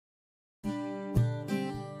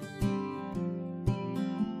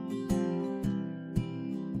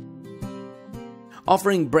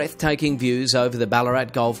Offering breathtaking views over the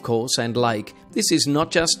Ballarat golf course and lake, this is not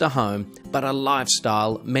just a home, but a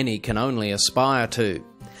lifestyle many can only aspire to.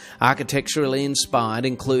 Architecturally inspired,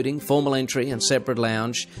 including formal entry and separate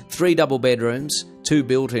lounge, 3 double bedrooms, 2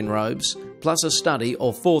 built-in robes, plus a study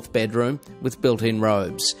or 4th bedroom with built-in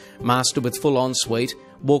robes, master with full ensuite,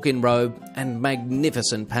 walk-in robe and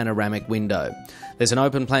magnificent panoramic window. There's an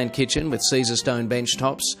open-plan kitchen with Caesar stone bench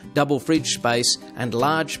tops, double fridge space and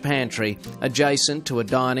large pantry adjacent to a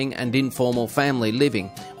dining and informal family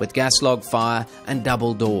living with gas log fire and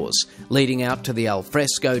double doors, leading out to the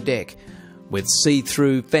alfresco deck with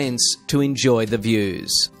see-through fence to enjoy the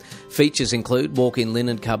views. Features include walk-in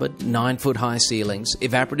linen cupboard, 9-foot high ceilings,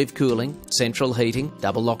 evaporative cooling, central heating,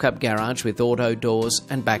 double lock-up garage with auto doors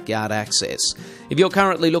and backyard access. If you're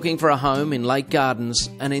currently looking for a home in Lake Gardens,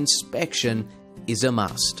 an inspection is a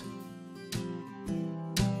must.